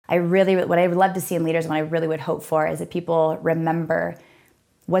what I would love to see in leaders, and what I really would hope for, is that people remember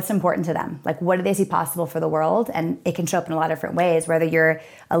what's important to them. Like, what do they see possible for the world? And it can show up in a lot of different ways, whether you're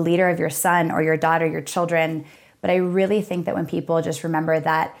a leader of your son or your daughter, your children. But I really think that when people just remember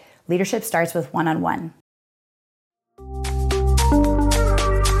that leadership starts with one-on-one.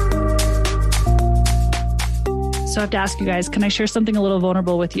 So I have to ask you guys, can I share something a little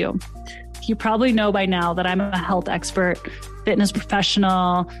vulnerable with you? You probably know by now that I'm a health expert, fitness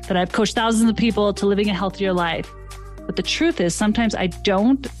professional, that I've coached thousands of people to living a healthier life. But the truth is, sometimes I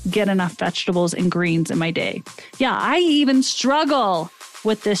don't get enough vegetables and greens in my day. Yeah, I even struggle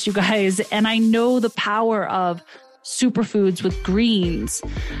with this, you guys. And I know the power of superfoods with greens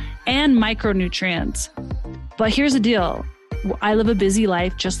and micronutrients. But here's the deal. I live a busy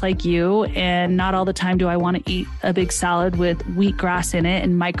life just like you, and not all the time do I want to eat a big salad with wheatgrass in it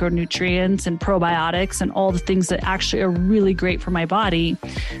and micronutrients and probiotics and all the things that actually are really great for my body.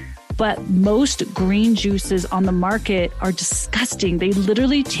 But most green juices on the market are disgusting. They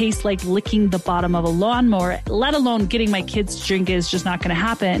literally taste like licking the bottom of a lawnmower, let alone getting my kids to drink it is just not going to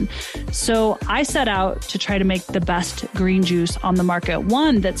happen. So I set out to try to make the best green juice on the market.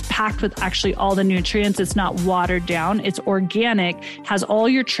 One that's packed with actually all the nutrients. It's not watered down. It's organic, has all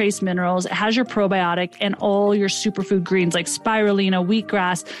your trace minerals. It has your probiotic and all your superfood greens like spirulina,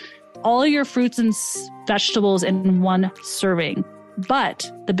 wheatgrass, all your fruits and vegetables in one serving. But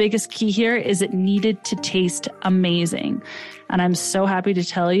the biggest key here is it needed to taste amazing. And I'm so happy to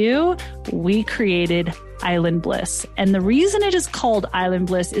tell you, we created Island Bliss. And the reason it is called Island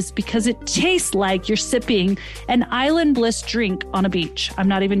Bliss is because it tastes like you're sipping an Island Bliss drink on a beach. I'm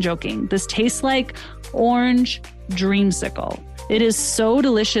not even joking. This tastes like orange dreamsicle. It is so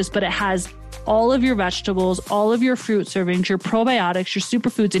delicious, but it has all of your vegetables, all of your fruit servings, your probiotics, your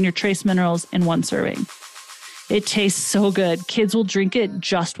superfoods, and your trace minerals in one serving. It tastes so good. Kids will drink it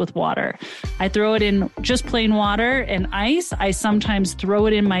just with water. I throw it in just plain water and ice. I sometimes throw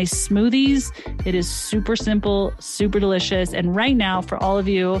it in my smoothies. It is super simple, super delicious. And right now, for all of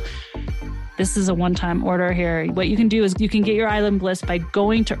you, this is a one-time order here. What you can do is you can get your Island Bliss by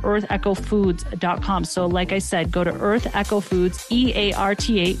going to earthechofoods.com. So like I said, go to Earth Echo Foods,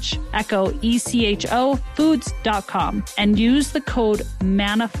 EARTH, Echo, ECHO, foods.com, and use the code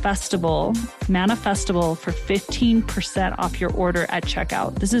MANIFESTIBLE for 15% off your order at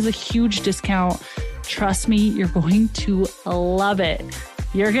checkout. This is a huge discount. Trust me, you're going to love it.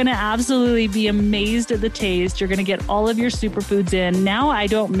 You're going to absolutely be amazed at the taste. You're going to get all of your superfoods in. Now I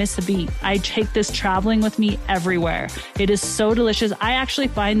don't miss a beat. I take this traveling with me everywhere. It is so delicious. I actually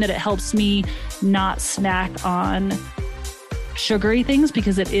find that it helps me not snack on sugary things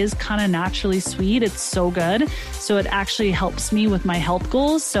because it is kind of naturally sweet. It's so good. So it actually helps me with my health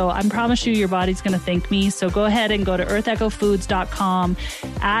goals. So I promise you, your body's going to thank me. So go ahead and go to earthechofoods.com.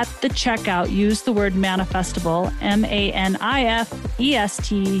 At the checkout, use the word manifestival, MANIFESTIVAL,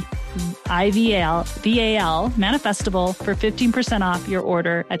 manifestival for 15% off your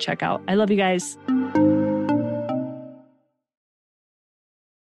order at checkout. I love you guys.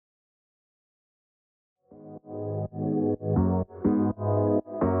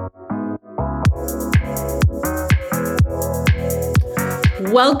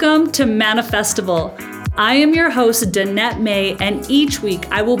 Welcome to Manifestival. I am your host, Danette May, and each week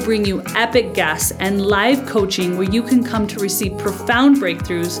I will bring you epic guests and live coaching where you can come to receive profound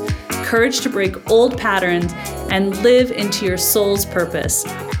breakthroughs, courage to break old patterns, and live into your soul's purpose.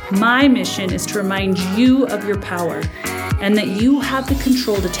 My mission is to remind you of your power and that you have the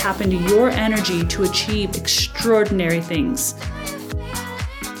control to tap into your energy to achieve extraordinary things.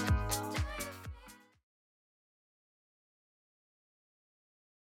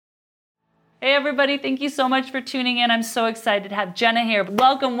 Hey everybody, thank you so much for tuning in. I'm so excited to have Jenna here.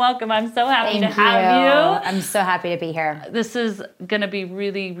 Welcome. I'm so happy to have you. I'm so happy to be here. This is going to be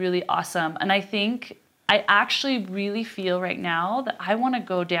really, really awesome. And I think I actually really feel right now that I want to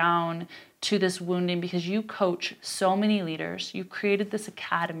go down to this wounding because you coach so many leaders. You created this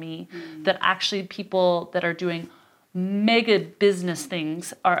academy that actually people that are doing mega business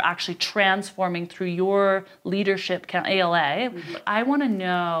things are actually transforming through your leadership, ALA. I want to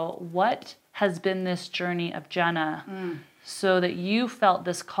know what has been this journey of Jenna so that you felt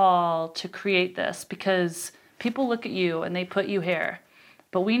this call to create this, because people look at you and they put you here,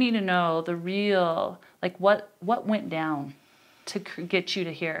 but we need to know the real, like what went down to get you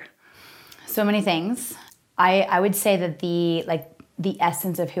to here. So many things. I would say that the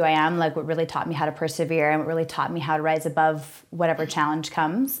essence of who I am, like what really taught me how to persevere and what really taught me how to rise above whatever challenge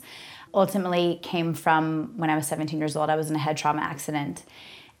comes, ultimately came from when I was 17 years old. I was in a head trauma accident.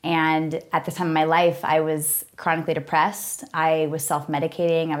 And at this time in my life, I was chronically depressed. I was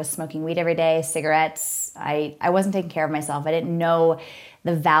self-medicating. I was smoking weed every day, cigarettes. I wasn't taking care of myself. I didn't know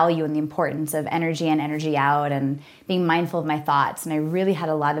the value and the importance of energy in, energy out, and being mindful of my thoughts. And I really had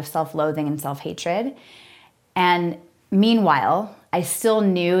a lot of self-loathing and self-hatred. And meanwhile, I still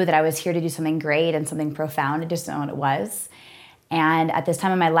knew that I was here to do something great and something profound. I just didn't know what it was. And at this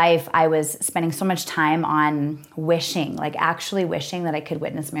time in my life, I was spending so much time on wishing, like actually wishing that I could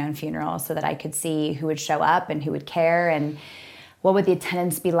witness my own funeral so that I could see who would show up and who would care and what would the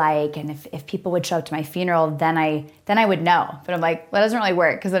attendance be like. And if people would show up to my funeral, then I would know. But I'm like, well, that doesn't really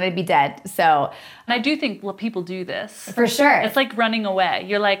work because then I'd be dead. So, and I do think people do this. For sure. It's like running away.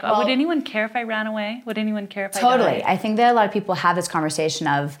 You're like, would anyone care if I ran away? Would anyone care if I died? Totally. I think that a lot of people have this conversation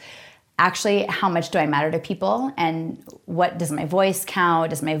of, actually, how much do I matter to people? And what does my voice count?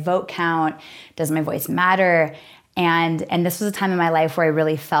 Does my vote count? Does my voice matter? And this was a time in my life where I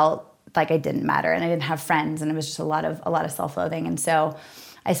really felt like I didn't matter and I didn't have friends, and it was just a lot of self-loathing. And so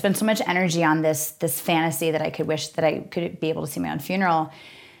I spent so much energy on this fantasy that I could wish that I could be able to see my own funeral.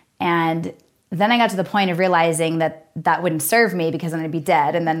 And then I got to the point of realizing that wouldn't serve me because then I'd be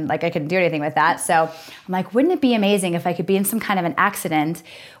dead, and then like I couldn't do anything with that. So I'm like, wouldn't it be amazing if I could be in some kind of an accident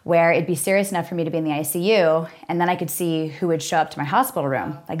where it'd be serious enough for me to be in the ICU, and then I could see who would show up to my hospital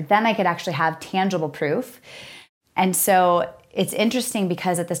room. Like then I could actually have tangible proof. And so it's interesting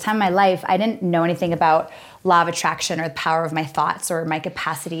because at this time in my life, I didn't know anything about law of attraction or the power of my thoughts or my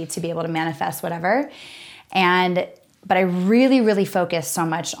capacity to be able to manifest whatever. But I really, really focused so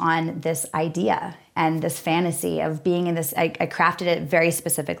much on this idea and this fantasy of being in this. I crafted it very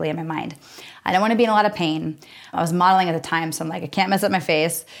specifically in my mind. I don't want to be in a lot of pain. I was modeling at the time, so I'm like, I can't mess up my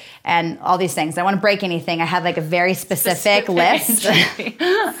face and all these things. I don't want to break anything. I had like a very specific list.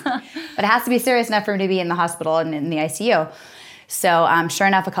 But it has to be serious enough for me to be in the hospital and in the ICU. So sure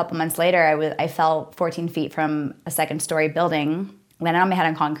enough, a couple months later, I fell 14 feet from a second-story building, landed on my head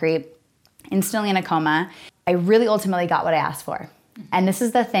on concrete, instantly in a coma. I really ultimately got what I asked for. And this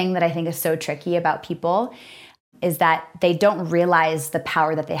is the thing that I think is so tricky about people, is that they don't realize the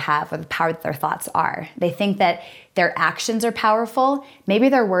power that they have or the power that their thoughts are. They think that their actions are powerful. Maybe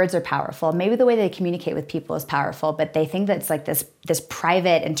their words are powerful. Maybe the way they communicate with people is powerful, but they think that it's like this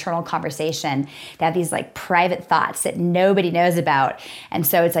private internal conversation. They have these like private thoughts that nobody knows about. And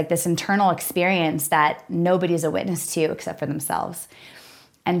so it's like this internal experience that nobody's a witness to except for themselves.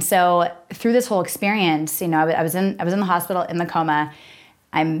 And so through this whole experience, I was in the hospital in the coma.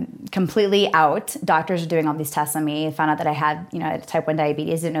 I'm completely out. Doctors are doing all these tests on me. Found out that I had, type 1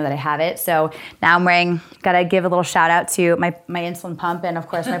 diabetes. Didn't know that I have it. So now gotta give a little shout out to my insulin pump and of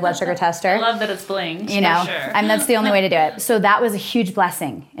course my blood sugar tester. I love that it's blinked. Sure. And that's the only way to do it. So that was a huge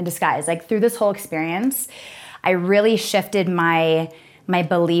blessing in disguise. Like through this whole experience, I really shifted my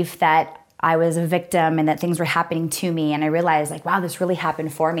belief that I was a victim and that things were happening to me. And I realized like, wow, this really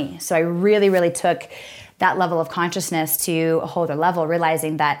happened for me. So I really, really took that level of consciousness to a whole other level,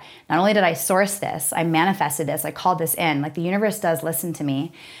 realizing that not only did I source this, I manifested this, I called this in, like the universe does listen to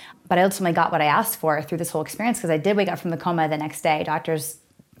me, but I ultimately got what I asked for through this whole experience because I did wake up from the coma the next day. Doctors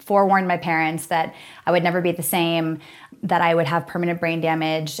forewarned my parents that I would never be the same, that I would have permanent brain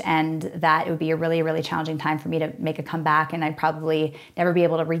damage, and that it would be a really, really challenging time for me to make a comeback, and I'd probably never be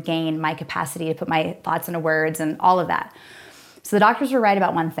able to regain my capacity to put my thoughts into words and all of that. So the doctors were right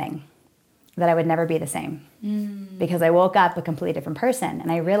about one thing, that I would never be the same because I woke up a completely different person. And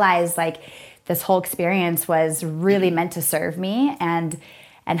I realized like this whole experience was really meant to serve me and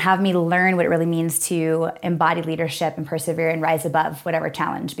have me learn what it really means to embody leadership and persevere and rise above whatever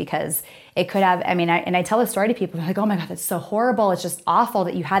challenge, because it could have, I tell this story to people, they're like, oh my God, that's so horrible. It's just awful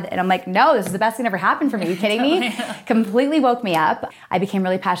that you had that. And I'm like, no, this is the best thing that ever happened for me. Are you kidding me? Completely woke me up. I became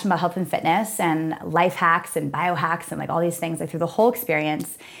really passionate about health and fitness and life hacks and biohacks and like all these things like through the whole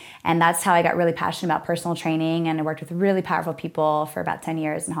experience. And that's how I got really passionate about personal training. And I worked with really powerful people for about 10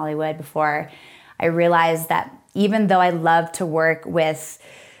 years in Hollywood before I realized that even though I love to work with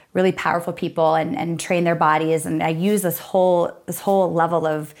really powerful people and train their bodies, and I use this whole level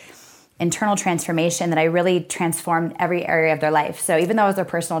of internal transformation, that I really transformed every area of their life. So even though I was their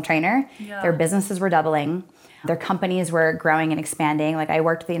personal trainer, their businesses were doubling. Their companies were growing and expanding. Like I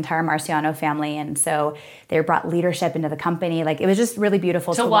worked with the entire Marciano family, and so they brought leadership into the company. Like it was just really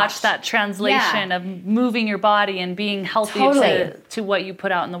beautiful to watch that translation of moving your body and being healthy to what you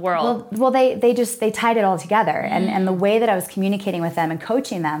put out in the world. Well, they tied it all together, and the way that I was communicating with them and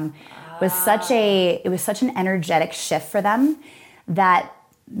coaching them was such an energetic shift for them that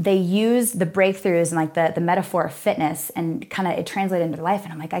they used the breakthroughs and like the metaphor of fitness and kind of it translated into their life.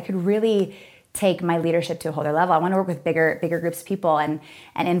 And I'm like, I could really take my leadership to a whole other level. I want to work with bigger groups of people and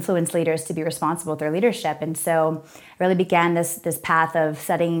influence leaders to be responsible with their leadership. And so I really began this path of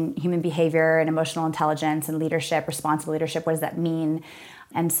studying human behavior and emotional intelligence and leadership, responsible leadership. What does that mean?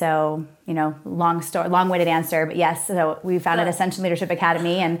 And so, long-winded answer, but yes, so we founded Ascension Leadership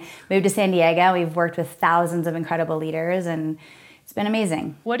Academy and moved to San Diego. We've worked with thousands of incredible leaders, and it's been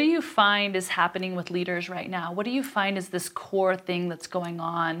amazing. What do you find is happening with leaders right now? What do you find is this core thing that's going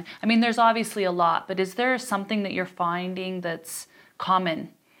on? I mean, there's obviously a lot, but is there something that you're finding that's common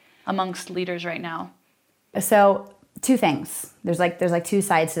amongst leaders right now? So two things. There's like two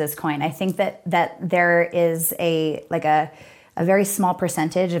sides to this coin. I think that there is a very small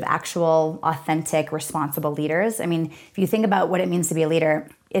percentage of actual, authentic, responsible leaders. I mean, if you think about what it means to be a leader,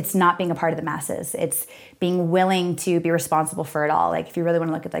 it's not being a part of the masses. It's being willing to be responsible for it all. Like if you really want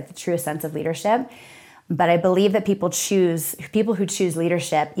to look at like the truest sense of leadership. But I believe that people who choose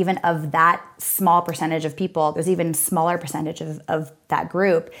leadership, even of that small percentage of people, there's even smaller percentage of that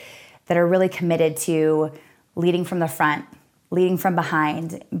group that are really committed to leading from the front, leading from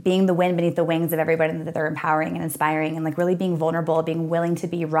behind, being the wind beneath the wings of everybody that they're empowering and inspiring, and like really being vulnerable, being willing to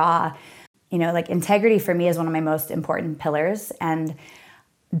be raw. Like integrity for me is one of my most important pillars. And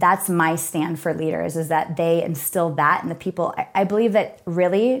that's my stand for leaders, is that they instill that in the people. I believe that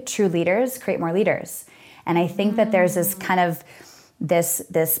really true leaders create more leaders. And I think that there's this kind of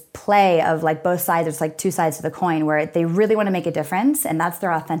this play of like both sides. There's like two sides to the coin where they really want to make a difference and that's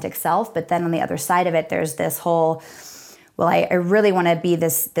their authentic self. But then on the other side of it, there's this whole, well, I really want to be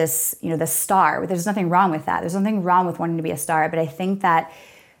this star. There's nothing wrong with that. There's nothing wrong with wanting to be a star. But I think that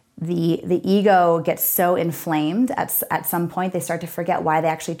the ego gets so inflamed at some point, they start to forget why they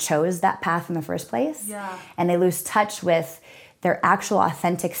actually chose that path in the first place. Yeah. And they lose touch with their actual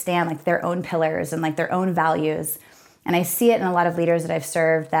authentic stand, like their own pillars and like their own values. And I see it in a lot of leaders that I've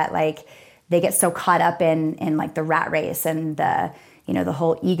served that like they get so caught up in like the rat race and the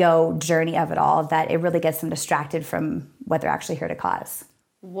whole ego journey of it all that it really gets them distracted from what they're actually here to cause.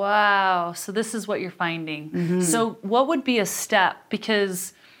 Wow. So this is what you're finding. Mm-hmm. So what would be a step?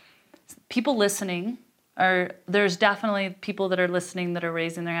 Because people listening there's definitely people that are listening that are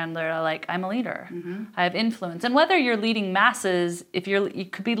raising their hand. They're like, I'm a leader. Mm-hmm. I have influence. And whether you're leading masses, you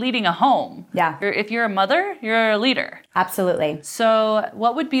could be leading a home. Yeah. If you're a mother, you're a leader. Absolutely. So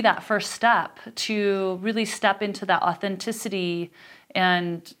what would be that first step to really step into that authenticity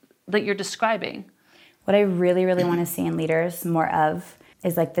and that you're describing? What I really, really want to see in leaders more of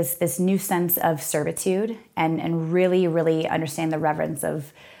is like this new sense of servitude and really, really understand the reverence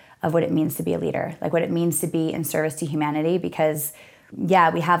of what it means to be a leader, like what it means to be in service to humanity. Because yeah,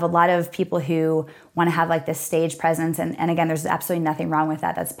 we have a lot of people who want to have like this stage presence. And again, there's absolutely nothing wrong with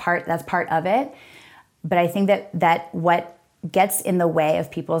that. That's part of it. But I think that what gets in the way of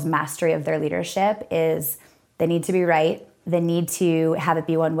people's mastery of their leadership is they need to be right. They need to have it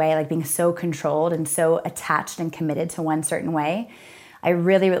be one way, like being so controlled and so attached and committed to one certain way.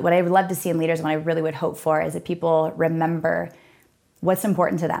 What I would love to see in leaders, and what I really would hope for, is that people remember what's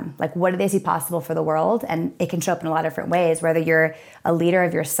important to them. Like, what do they see possible for the world? And it can show up in a lot of different ways, whether you're a leader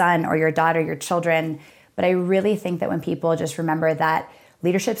of your son or your daughter, your children. But I really think that when people just remember that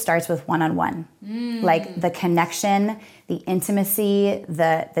leadership starts with one-on-one, like the connection, the intimacy,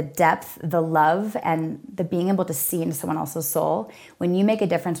 the depth, the love, and the being able to see into someone else's soul. When you make a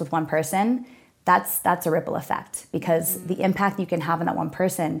difference with one person, that's a ripple effect, because the impact you can have on that one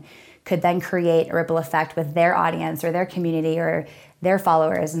person could then create a ripple effect with their audience or their community or their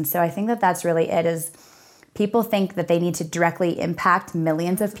followers. And so I think that that's really it, is people think that they need to directly impact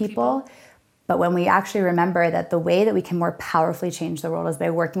millions of people. But when we actually remember that the way that we can more powerfully change the world is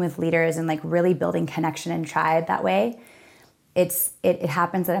by working with leaders and like really building connection and tribe that way, it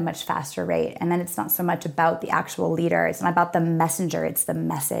happens at a much faster rate. And then it's not so much about the actual leader. It's not about the messenger. It's the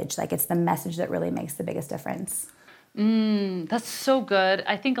message. Like, it's the message that really makes the biggest difference. That's so good.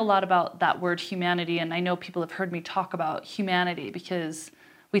 I think a lot about that word humanity, and I know people have heard me talk about humanity because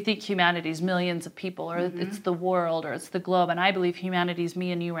we think humanity is millions of people, or it's the world, or it's the globe, and I believe humanity is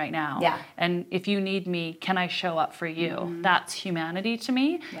me and you right now. Yeah. And if you need me, can I show up for you? That's humanity to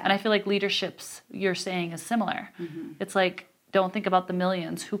me. Yeah. And I feel like leadership's, you're saying, is similar. It's like, don't think about the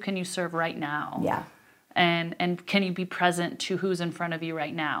millions. Who can you serve right now? Yeah. And can you be present to who's in front of you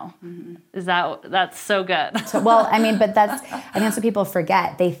right now? That's so good. Well, I mean, but I think that's what people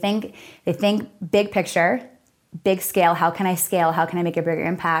forget. They think big picture, big scale. How can I scale? How can I make a bigger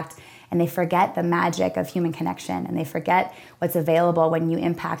impact? And they forget the magic of human connection, and they forget what's available when you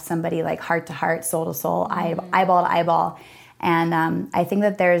impact somebody like heart to heart, soul to soul, eyeball to eyeball. And I think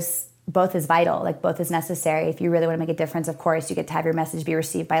that there's both is vital, like both is necessary. If you really want to make a difference, of course, you get to have your message be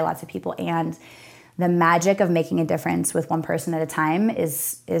received by lots of people. And the magic of making a difference with one person at a time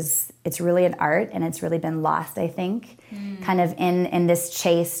is it's really an art, and it's really been lost, I think, kind of in this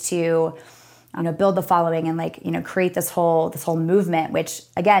chase to, build the following and create this whole movement, which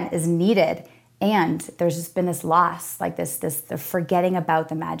again is needed. And there's just been this loss, like the forgetting about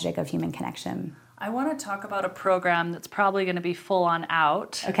the magic of human connection. I want to talk about a program that's probably going to be full on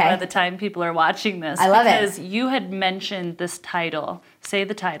out by the time people are watching this. I love because you had mentioned this title. Say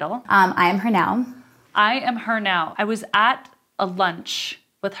the title. I Am Her Now. I Am Her Now. I was at a lunch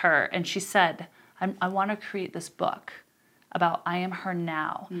with her, and she said, I want to create this book about I Am Her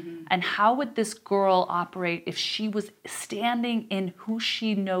Now. Mm-hmm. And how would this girl operate if she was standing in who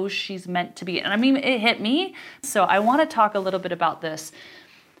she knows she's meant to be? And I mean, it hit me. So I want to talk a little bit about this.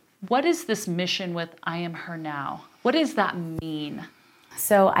 What is this mission with I Am Her Now? What does that mean?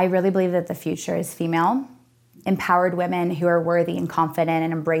 So I really believe that the future is female, empowered women who are worthy and confident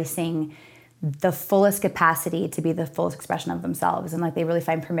and embracing the fullest capacity to be the fullest expression of themselves. And they really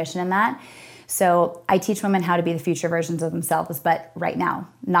find permission in that. So I teach women how to be the future versions of themselves, but right now,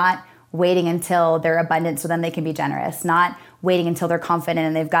 not waiting until they're abundant so then they can be generous, not waiting until they're confident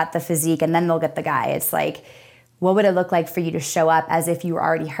and they've got the physique and then they'll get the guy. It's like, what would it look like for you to show up as if you were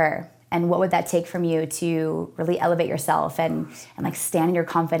already her? And what would that take from you to really elevate yourself and stand in your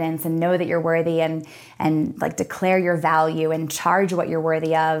confidence and know that you're worthy and declare your value and charge what you're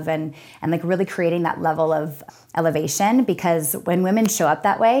worthy of and really creating that level of elevation? Because when women show up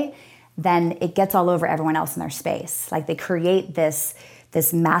that way, then it gets all over everyone else in their space. They create this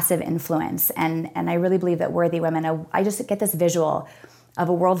massive influence. And I really believe that worthy women, I just get this visual of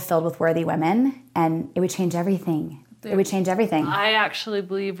a world filled with worthy women, and it would change everything. It would change everything. I actually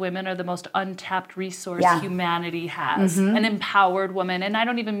believe women are the most untapped resource humanity has. Mm-hmm. An empowered woman, and I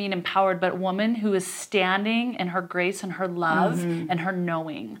don't even mean empowered, but a woman who is standing in her grace and her love and her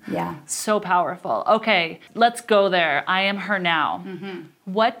knowing. Yeah. So powerful. Okay, let's go there. I Am Her Now. Mm-hmm.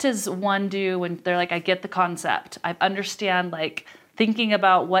 What does one do when they're like, I get the concept. I understand thinking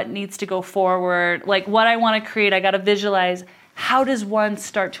about what needs to go forward, what I want to create, I got to visualize. How does one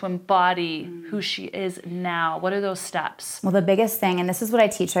start to embody who she is now? What are those steps? Well, the biggest thing, and this is what I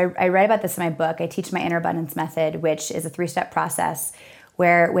teach, I write about this in my book, I teach my Inner Abundance Method, which is a 3-step process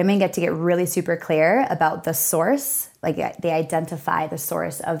where women get to get really super clear about the source, they identify the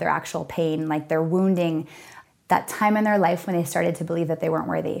source of their actual pain, their wounding, that time in their life when they started to believe that they weren't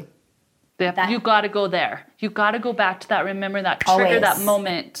worthy. You got to go there. You got to go back to that, remember that trigger, always. That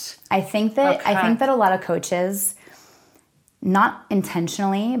moment. I think that a lot of coaches, not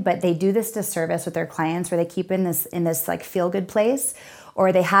intentionally, but they do this disservice with their clients where they keep in this feel-good place,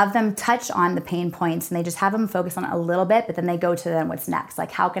 or they have them touch on the pain points and they just have them focus on it a little bit, but then they go to then what's next,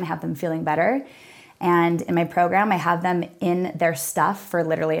 how can I have them feeling better? And in my program, I have them in their stuff for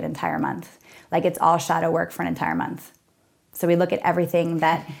literally an entire month. It's all shadow work for an entire month. So we look at everything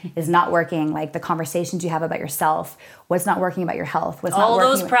that is not working, the conversations you have about yourself, what's not working about your health, what's not working.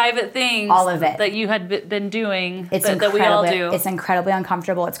 All those private things. All of it. That you had been doing that we all do. It's incredibly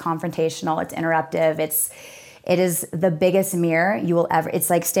uncomfortable. It's confrontational. It's interruptive. It is the biggest mirror you will ever. It's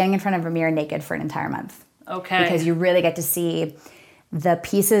like standing in front of a mirror naked for an entire month. Okay. Because you really get to see the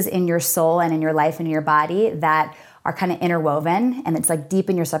pieces in your soul and in your life and in your body that are kind of interwoven, and it's deep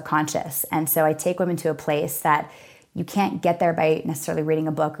in your subconscious. And so I take women to a place that you can't get there by necessarily reading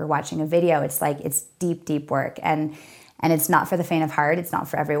a book or watching a video. It's it's deep, deep work. And it's not for the faint of heart. It's not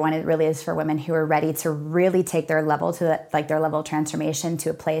for everyone. It really is for women who are ready to really take their level to their level of transformation to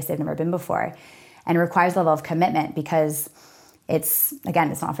a place they've never been before. And it requires a level of commitment because it's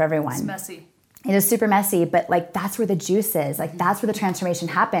not for everyone. It's messy. It is super messy, but that's where the juice is. That's where the transformation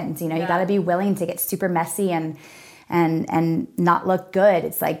happens. You got to be willing to get super messy and not look good.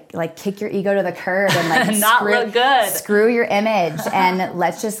 It's like kick your ego to the curb and not look good. Screw your image and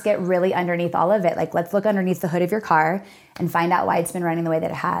let's just get really underneath all of it. Let's look underneath the hood of your car and find out why it's been running the way that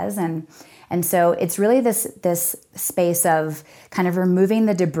it has. And so it's really this space of kind of removing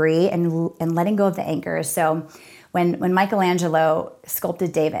the debris and letting go of the anchors. So when Michelangelo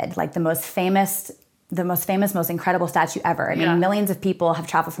sculpted David, the most famous, most incredible statue ever. I mean, millions of people have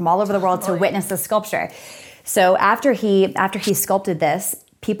traveled from all over the world to witness this sculpture. So after he sculpted this,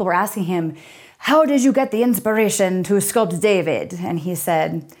 people were asking him, how did you get the inspiration to sculpt David? And he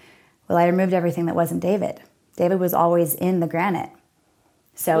said, well, I removed everything that wasn't David. David was always in the granite.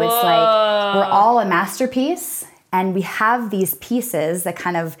 So Whoa. It's we're all a masterpiece, and we have these pieces that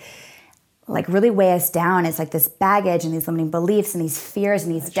kind of like really weigh us down is like this baggage and these limiting beliefs and these fears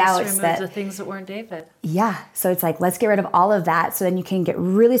and these doubts. Just removes the things that weren't David. Yeah. So it's like, let's get rid of all of that. So then you can get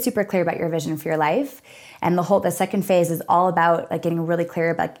really super clear about your vision for your life. And the second phase is all about like getting really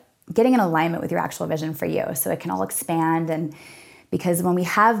clear about getting in alignment with your actual vision for you. So it can all expand. And because when we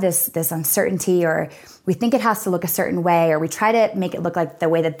have this uncertainty, or we think it has to look a certain way, or we try to make it look like the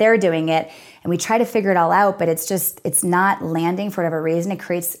way that they're doing it, and we try to figure it all out, but it's not landing for whatever reason, it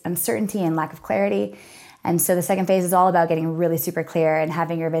creates uncertainty and lack of clarity. And so the second phase is all about getting really super clear and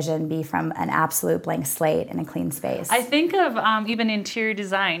having your vision be from an absolute blank slate and a clean space. I think of even interior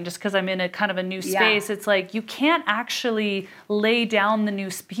design, just because I'm in a kind of a new space, it's like you can't actually lay down the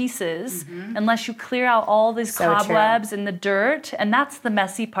new pieces unless you clear out all these cobwebs and the dirt, and that's the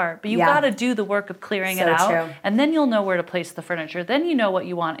messy part. But you got to do the work of clearing it out, and then you'll know where to place the furniture. Then you know what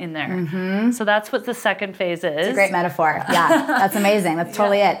you want in there. So that's what the second phase is. It's a great metaphor. Yeah, that's amazing. That's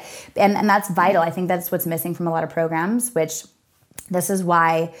totally it. And that's vital. I think that's what's missing from a lot of programs, which this is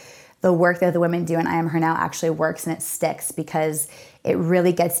why the work that the women do in I Am Her Now actually works and it sticks, because it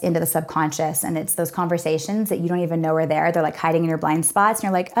really gets into the subconscious, and it's those conversations that you don't even know are there. They're like hiding in your blind spots, and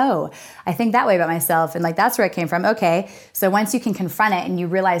you're like, oh, I think that way about myself, and like that's where it came from. Okay, so once you can confront it and you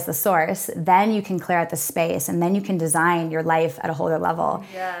realize the source, then you can clear out the space, and then you can design your life at a whole other level.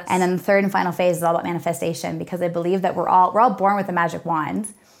 Yes. And then the third and final phase is all about manifestation, because I believe that we're all born with a magic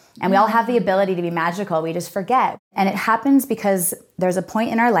wand. And we all have the ability to be magical. We just forget. And it happens because there's a point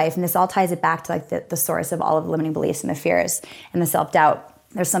in our life, and this all ties it back to like the source of all of the limiting beliefs and the fears and the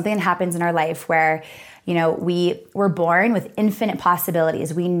self-doubt. There's something that happens in our life where, you know, we're born with infinite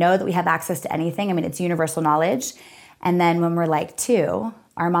possibilities. We know that we have access to anything. I mean, it's universal knowledge. And then when we're like 2,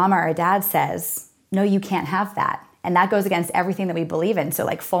 our mom or our dad says, no, you can't have that. And that goes against everything that we believe in. So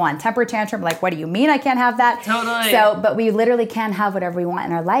like full on temper tantrum, like, what do you mean I can't have that? Totally. So, but we literally can have whatever we want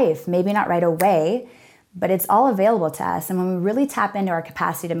in our life. Maybe not right away, but it's all available to us. And when we really tap into our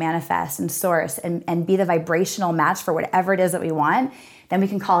capacity to manifest and source and be the vibrational match for whatever it is that we want, then we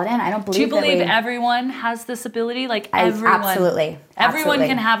can call it in. I don't believe. Do you believe everyone has this ability? Like everyone? Absolutely. Everyone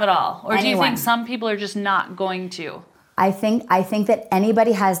can have it all? Or Anyone. Do you think some people are just not going to? I think that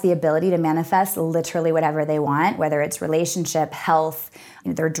anybody has the ability to manifest literally whatever they want, whether it's relationship, health,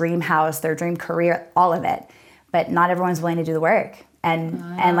 their dream house, their dream career, all of it. But not everyone's willing to do the work.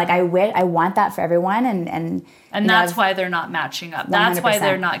 And like I want that for everyone, and that's why they're not matching up. 100%. That's why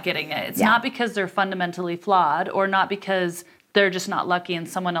they're not getting it. It's not because they're fundamentally flawed, or not because they're just not lucky and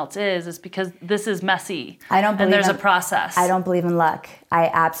someone else is. It's because this is messy. And there's a process. I don't believe in luck. I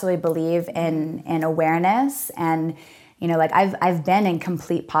absolutely believe in awareness. And you know, like I've been in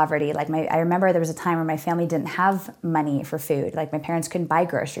complete poverty. Like I remember there was a time where my family didn't have money for food. Like my parents couldn't buy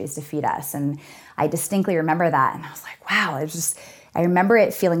groceries to feed us. And I distinctly remember that. And I was like, wow, I remember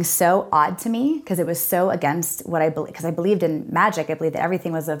it feeling so odd to me, because it was so against what I believe, because I believed in magic. I believed that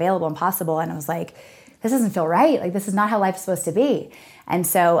everything was available and possible. And I was like, this doesn't feel right. Like this is not how life's supposed to be. And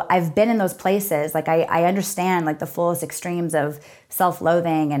so I've been in those places. Like I understand like the fullest extremes of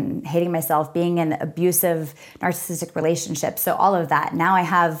self-loathing and hating myself, being in abusive, narcissistic relationships. So all of that. Now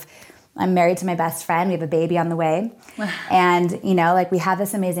I'm married to my best friend. We have a baby on the way. And, you know, like we have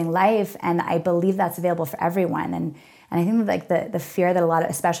this amazing life, and I believe that's available for everyone. And I think that like the fear that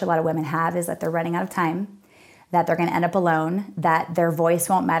especially a lot of women have is that they're running out of time, that they're going to end up alone, that their voice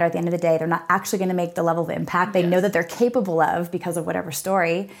won't matter at the end of the day. They're not actually going to make the level of impact they know that they're capable of because of whatever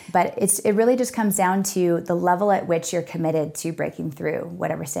story. But it really just comes down to the level at which you're committed to breaking through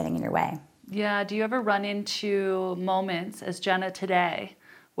whatever's standing in your way. Yeah. Do you ever run into moments as Jenna today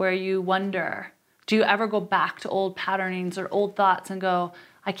where you wonder, do you ever go back to old patternings or old thoughts and go,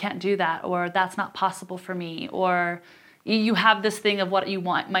 I can't do that, or that's not possible for me, or you have this thing of what you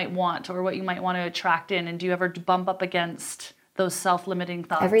might want or what you might want to attract in, and do you ever bump up against those self-limiting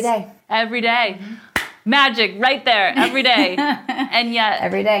thoughts? Every day. Every day. Mm-hmm. Magic right there, every day. And yet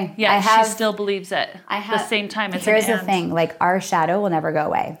every day. Yeah, she still believes it. The same time it's Here's the thing, like our shadow will never go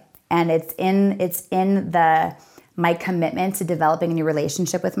away. And it's in my commitment to developing a new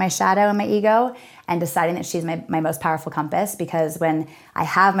relationship with my shadow and my ego, and deciding that she's my most powerful compass. Because when I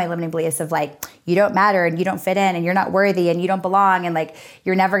have my limiting beliefs of like, you don't matter and you don't fit in and you're not worthy and you don't belong and like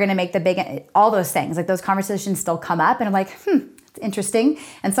you're never going to make the big, all those things, like those conversations still come up, and I'm like, it's interesting.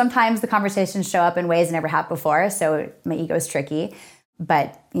 And sometimes the conversations show up in ways I never have before, so my ego is tricky.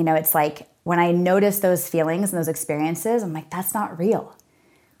 But you know, it's like when I notice those feelings and those experiences, I'm like, that's not real.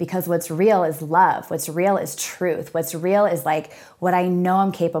 Because what's real is love. What's real is truth. What's real is like what I know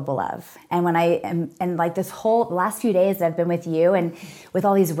I'm capable of. And when I am, and like the last few days that I've been with you and with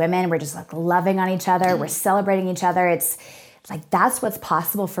all these women, we're just like loving on each other. We're celebrating each other. It's like that's what's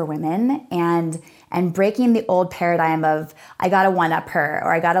possible for women, and breaking the old paradigm of I gotta one-up her,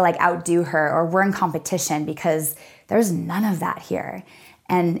 or I gotta like outdo her, or we're in competition, because there's none of that here.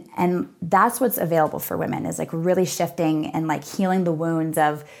 And that's what's available for women, is like really shifting and like healing the wounds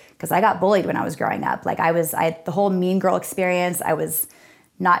of, because I got bullied when I was growing up. Like I had the whole mean girl experience. I was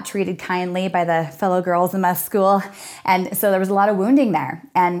not treated kindly by the fellow girls in my school. And so there was a lot of wounding there.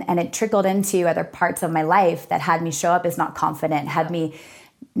 And it trickled into other parts of my life that had me show up as not confident, had me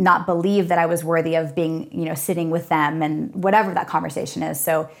not believe that I was worthy of being, sitting with them, and whatever that conversation is.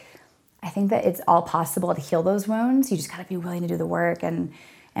 So I think that it's all possible to heal those wounds. You just got to be willing to do the work. And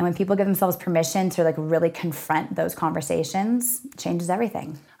when people give themselves permission to like really confront those conversations, it changes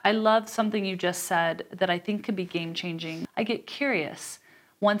everything. I love something you just said that I think could be game changing. I get curious.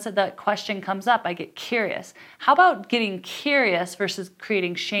 Once that question comes up, I get curious. How about getting curious versus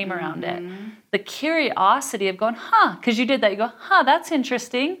creating shame around it? The curiosity of going, because you did that. You go, that's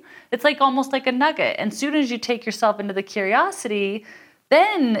interesting. It's like almost like a nugget. And as soon as you take yourself into the curiosity,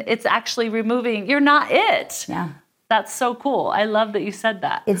 then it's actually removing, you're not it. Yeah. That's so cool. I love that you said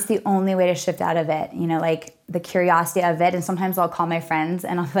that. It's the only way to shift out of it, like the curiosity of it. And sometimes I'll call my friends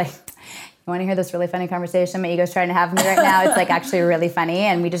and I'll be like, you want to hear this really funny conversation my ego's trying to have with me right now? It's like actually really funny.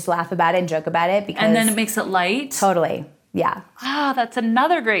 And we just laugh about it and joke about it. And then it makes it light. Totally. Yeah. That's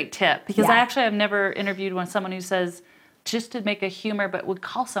another great tip, because I actually have never interviewed someone who says, just to make a humor, but would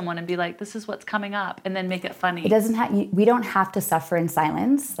call someone and be like, this is what's coming up, and then make it funny. It doesn't we don't have to suffer in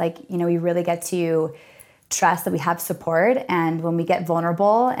silence. Like, we really get to trust that we have support. And when we get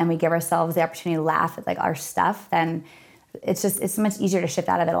vulnerable and we give ourselves the opportunity to laugh at like our stuff, then it's so much easier to shift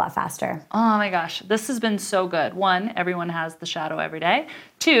out of it a lot faster. Oh my gosh, this has been so good. 1, everyone has the shadow every day.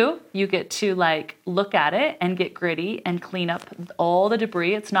 2, you get to like look at it and get gritty and clean up all the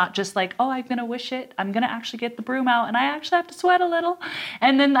debris. It's not just like, I'm going to wish it. I'm going to actually get the broom out, and I actually have to sweat a little.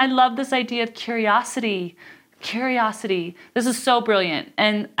 And then I love this idea of curiosity. Curiosity. This is so brilliant.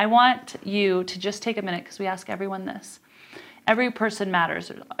 And I want you to just take a minute, because we ask everyone this. Every person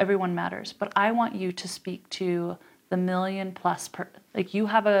matters. Everyone matters. But I want you to speak to the million plus, you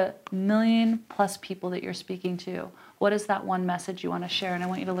have a million plus people that you're speaking to. What is that one message you want to share? And I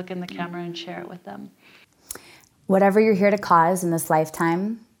want you to look in the camera and share it with them. Whatever you're here to cause in this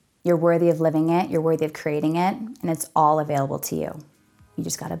lifetime, you're worthy of living it, you're worthy of creating it, and it's all available to you. You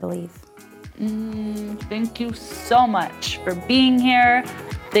just got to believe. Thank you so much for being here.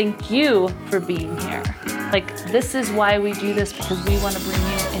 Thank you for being here. This is why we do this, because we want to bring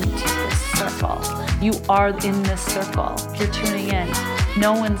you into this circle. You are in this circle. If you're tuning in,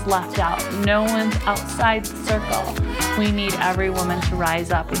 no one's left out. No one's outside the circle. We need every woman to rise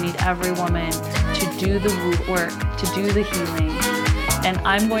up. We need every woman to do the work, to do the healing. And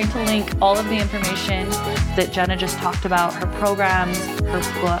I'm going to link all of the information that Jenna just talked about, her programs,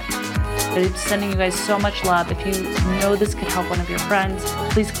 her book. I'm sending you guys so much love. If you know this could help one of your friends,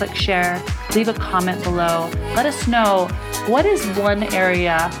 please click share, leave a comment below. Let us know, what is one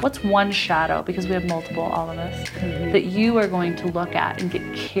area, what's one shadow, because we have multiple, all of us, that you are going to look at and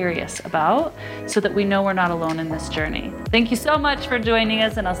get curious about, so that we know we're not alone in this journey. Thank you so much for joining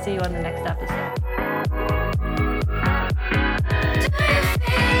us, and I'll see you on the next episode.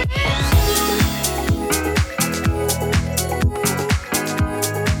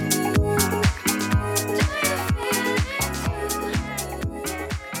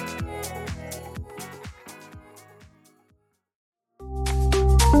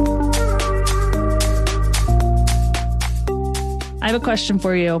 I have a question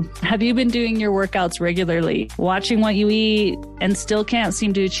for you. Have you been doing your workouts regularly, watching what you eat, and still can't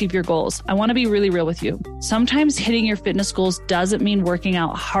seem to achieve your goals? I want to be really real with you. Sometimes hitting your fitness goals doesn't mean working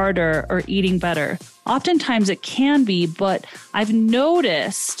out harder or eating better. Oftentimes it can be, but I've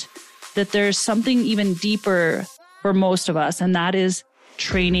noticed that there's something even deeper for most of us, and that is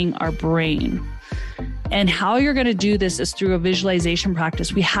training our brain. And how you're going to do this is through a visualization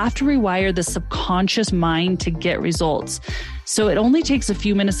practice. We have to rewire the subconscious mind to get results. So it only takes a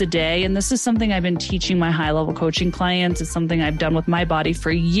few minutes a day. And this is something I've been teaching my high-level coaching clients. It's something I've done with my body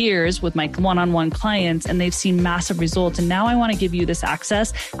for years with my one-on-one clients, and they've seen massive results. And now I want to give you this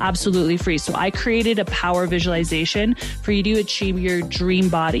access absolutely free. So I created a power visualization for you to achieve your dream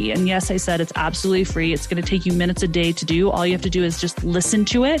body. And yes, I said it's absolutely free. It's going to take you minutes a day to do. All you have to do is just listen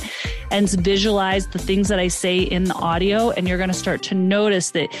to it and visualize the things that I say in the audio. And you're going to start to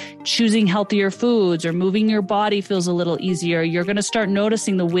notice that choosing healthier foods or moving your body feels a little easier. You're going to start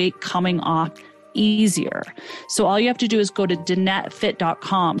noticing the weight coming off easier. So all you have to do is go to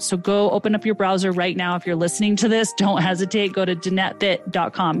DanetteFit.com. So go open up your browser right now. If you're listening to this, don't hesitate. Go to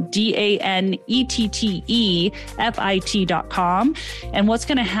DanetteFit.com, DANETTEFIT.com. And what's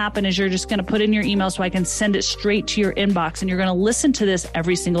going to happen is you're just going to put in your email so I can send it straight to your inbox. And you're going to listen to this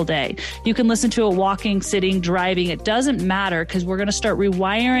every single day. You can listen to it walking, sitting, driving. It doesn't matter, because we're going to start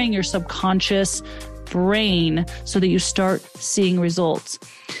rewiring your subconscious brain so that you start seeing results.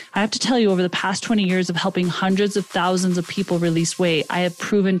 I have to tell you, over the past 20 years of helping hundreds of thousands of people release weight, I have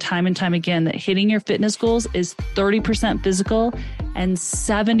proven time and time again that hitting your fitness goals is 30% physical and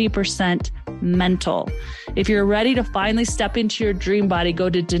 70% mental. If you're ready to finally step into your dream body, go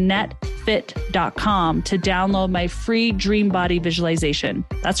to DanetteFit.com to download my free dream body visualization.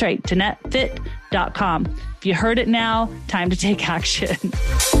 That's right, DanetteFit.com. If you heard it now, time to take action.